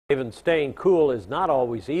Even staying cool is not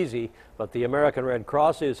always easy, but the American Red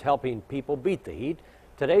Cross is helping people beat the heat.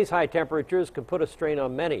 Today's high temperatures can put a strain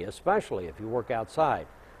on many, especially if you work outside.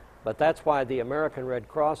 But that's why the American Red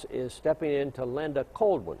Cross is stepping in to lend a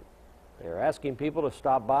cold one. They're asking people to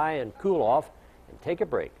stop by and cool off and take a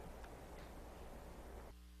break.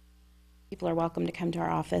 People are welcome to come to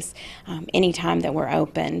our office anytime that we're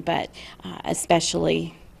open, but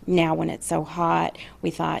especially now when it's so hot,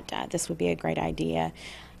 we thought this would be a great idea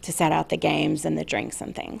to set out the games and the drinks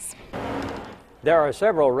and things. There are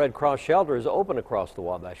several Red Cross shelters open across the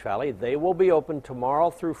Wabash Valley. They will be open tomorrow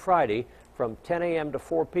through Friday from 10 a.m. to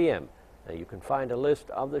 4 p.m. Now, you can find a list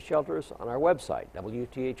of the shelters on our website,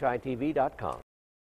 WTHI-TV.com.